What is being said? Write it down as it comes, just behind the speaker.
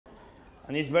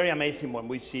And it's very amazing when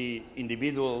we see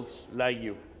individuals like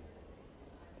you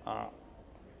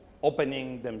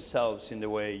opening themselves in the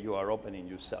way you are opening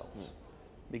yourselves,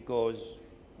 because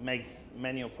makes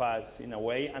many of us, in a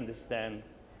way, understand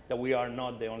that we are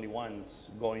not the only ones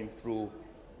going through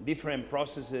different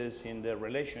processes in the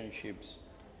relationships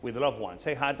with loved ones.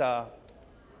 I had a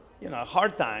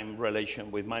hard time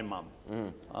relation with my mom,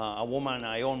 a woman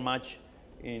I own much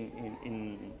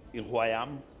in who I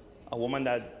am, a woman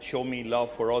that showed me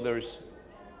love for others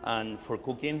and for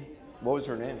cooking. What was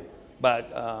her name? But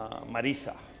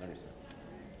Marisa.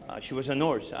 She was a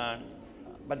nurse,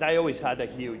 but I always had a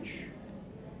huge,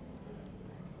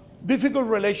 difficult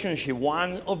relationship.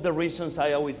 One of the reasons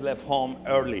I always left home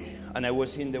early, and I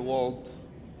was in the world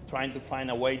trying to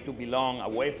find a way to belong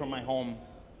away from my home,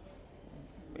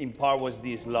 in part was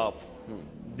this love.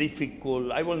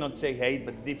 Difficult, I will not say hate,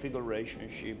 but difficult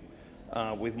relationship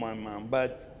with my mom.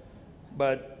 But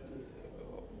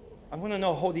I want to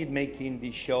know, how did making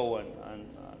this show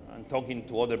and talking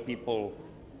to other people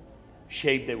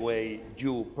shape the way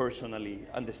you personally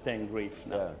understand grief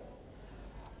now?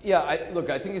 Yeah, look,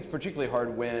 I think it's particularly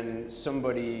hard when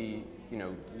somebody,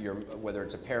 whether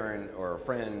it's a parent or a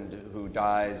friend who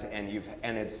dies, and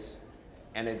it's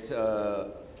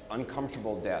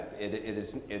uncomfortable death.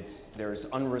 There's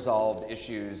unresolved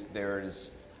issues.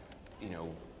 There's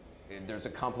a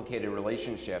complicated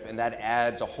relationship, and that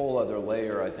adds a whole other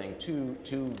layer, I think,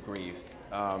 to grief.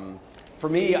 For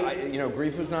me,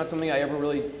 grief was not something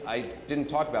I didn't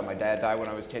talk about. My dad died when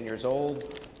I was 10 years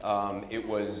old. It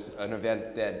was an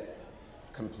event that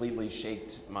completely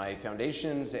shaked my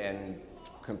foundations and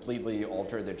completely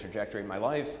altered the trajectory of my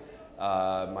life.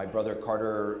 My brother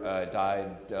Carter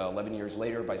died 11 years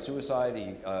later by suicide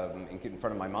in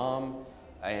front of my mom,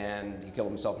 and he killed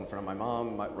himself in front of my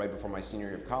mom right before my senior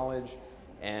year of college.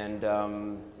 And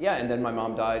and then my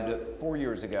mom died 4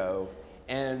 years ago.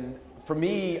 And for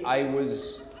me, I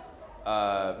was,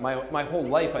 my whole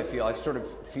life I sort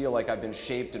of feel like I've been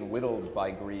shaped and whittled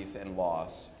by grief and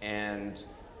loss. And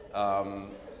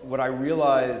what I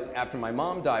realized after my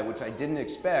mom died, which I didn't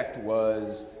expect,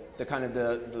 was the kind of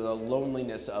the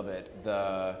loneliness of it,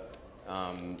 the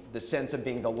sense of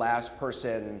being the last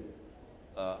person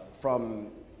from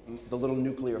the little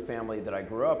nuclear family that I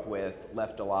grew up with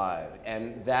left alive.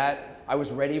 And that, I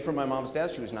was ready for my mom's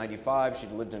death. She was 95,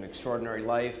 she'd lived an extraordinary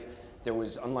life. There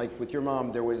was, unlike with your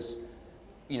mom, there was,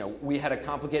 we had a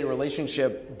complicated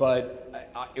relationship, but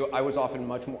I was often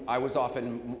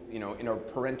in a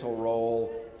parental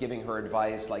role, giving her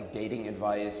advice, like dating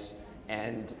advice,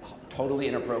 and totally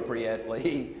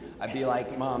inappropriately, I'd be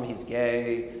like, "Mom, he's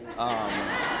gay."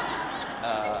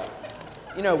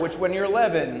 Which when you're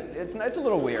 11, it's a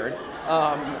little weird.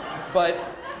 But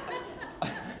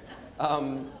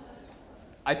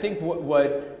I think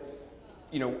with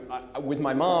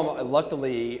my mom,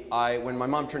 luckily, when my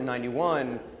mom turned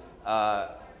 91,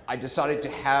 I decided to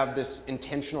have this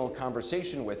intentional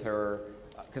conversation with her,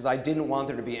 because I didn't want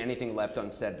there to be anything left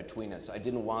unsaid between us. I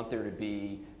didn't want there to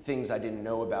be things I didn't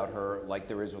know about her, like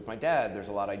there is with my dad. There's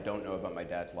a lot I don't know about my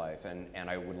dad's life, and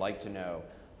I would like to know.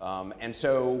 And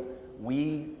so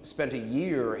we spent a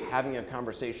year having a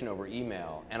conversation over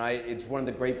email, and it's one of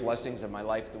the great blessings of my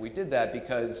life that we did that,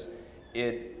 because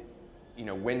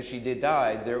when she did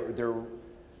die,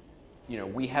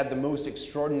 we had the most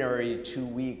extraordinary 2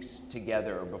 weeks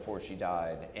together before she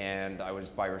died, and I was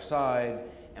by her side,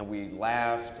 and we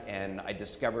laughed, and I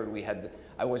discovered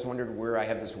I always wondered where I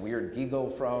have this weird giggle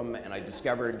from, and I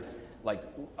discovered,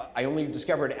 I only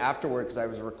discovered afterward, because I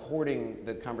was recording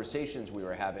the conversations we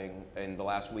were having in the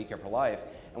last week of her life,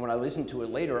 and when I listened to it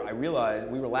later, I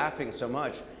realized we were laughing so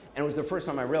much, and it was the first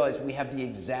time I realized we have the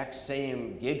exact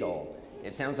same giggle.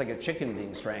 It sounds like a chicken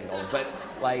being strangled, but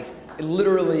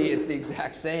literally it's the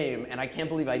exact same, and I can't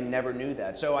believe I never knew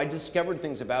that. So I discovered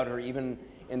things about her even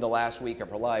in the last week of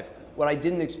her life. What I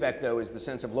didn't expect, though, is the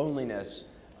sense of loneliness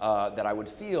that I would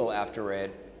feel after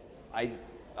it.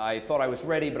 I thought I was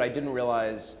ready, but I didn't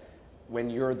realize when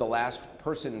you're the last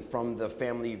person from the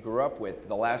family you grew up with,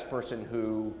 the last person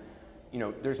who,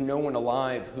 there's no one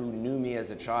alive who knew me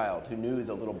as a child, who knew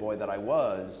the little boy that I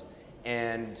was.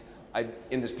 And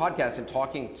in this podcast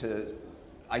and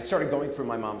I started going through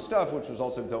my mom's stuff, which was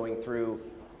also going through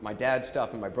my dad's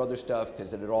stuff and my brother's stuff,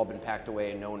 because it had all been packed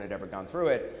away and no one had ever gone through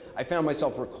it. I found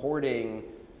myself recording.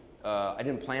 I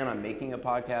didn't plan on making a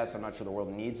podcast. I'm not sure the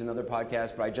world needs another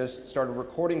podcast, but I just started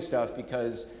recording stuff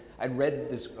because I'd read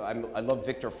this. I love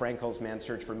Viktor Frankl's Man's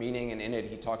Search for Meaning, and in it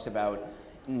he talks about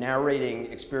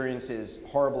narrating experiences,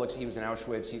 he was in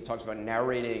Auschwitz, he talks about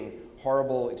narrating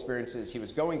horrible experiences he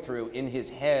was going through in his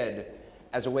head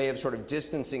as a way of sort of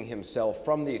distancing himself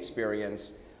from the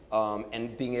experience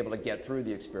and being able to get through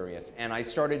the experience. And I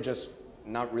started just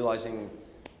not realizing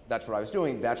that's what I was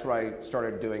doing. That's what I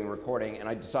started doing, recording, and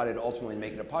I decided to ultimately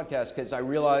make it a podcast because I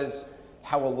realized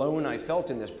how alone I felt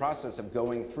in this process of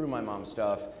going through my mom's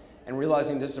stuff and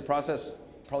realizing this is a process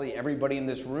probably everybody in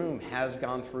this room has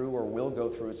gone through or will go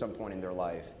through at some point in their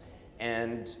life.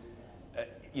 And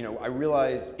you know, I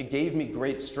realized it gave me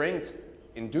great strength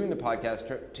in doing the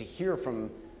podcast to hear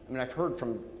from, I mean, I've heard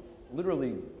from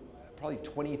literally probably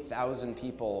 20,000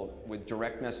 people with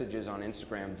direct messages on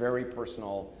Instagram, very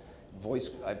personal voice.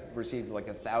 I've received like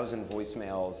 1,000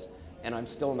 voicemails, and I'm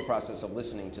still in the process of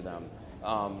listening to them.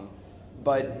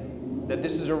 But that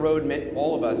this is a road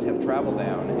all of us have traveled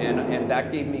down, and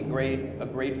that gave me a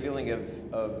great feeling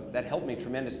of, that helped me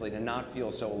tremendously to not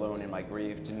feel so alone in my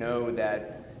grief, to know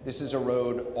that this is a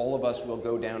road all of us will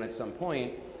go down at some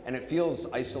point, and it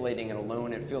feels isolating and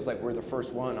alone. It feels like we're the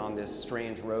first one on this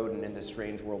strange road and in this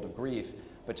strange world of grief,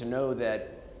 but to know that,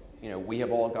 you know, we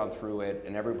have all gone through it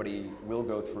and everybody will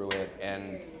go through it,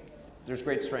 and there's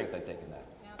great strength I take in that.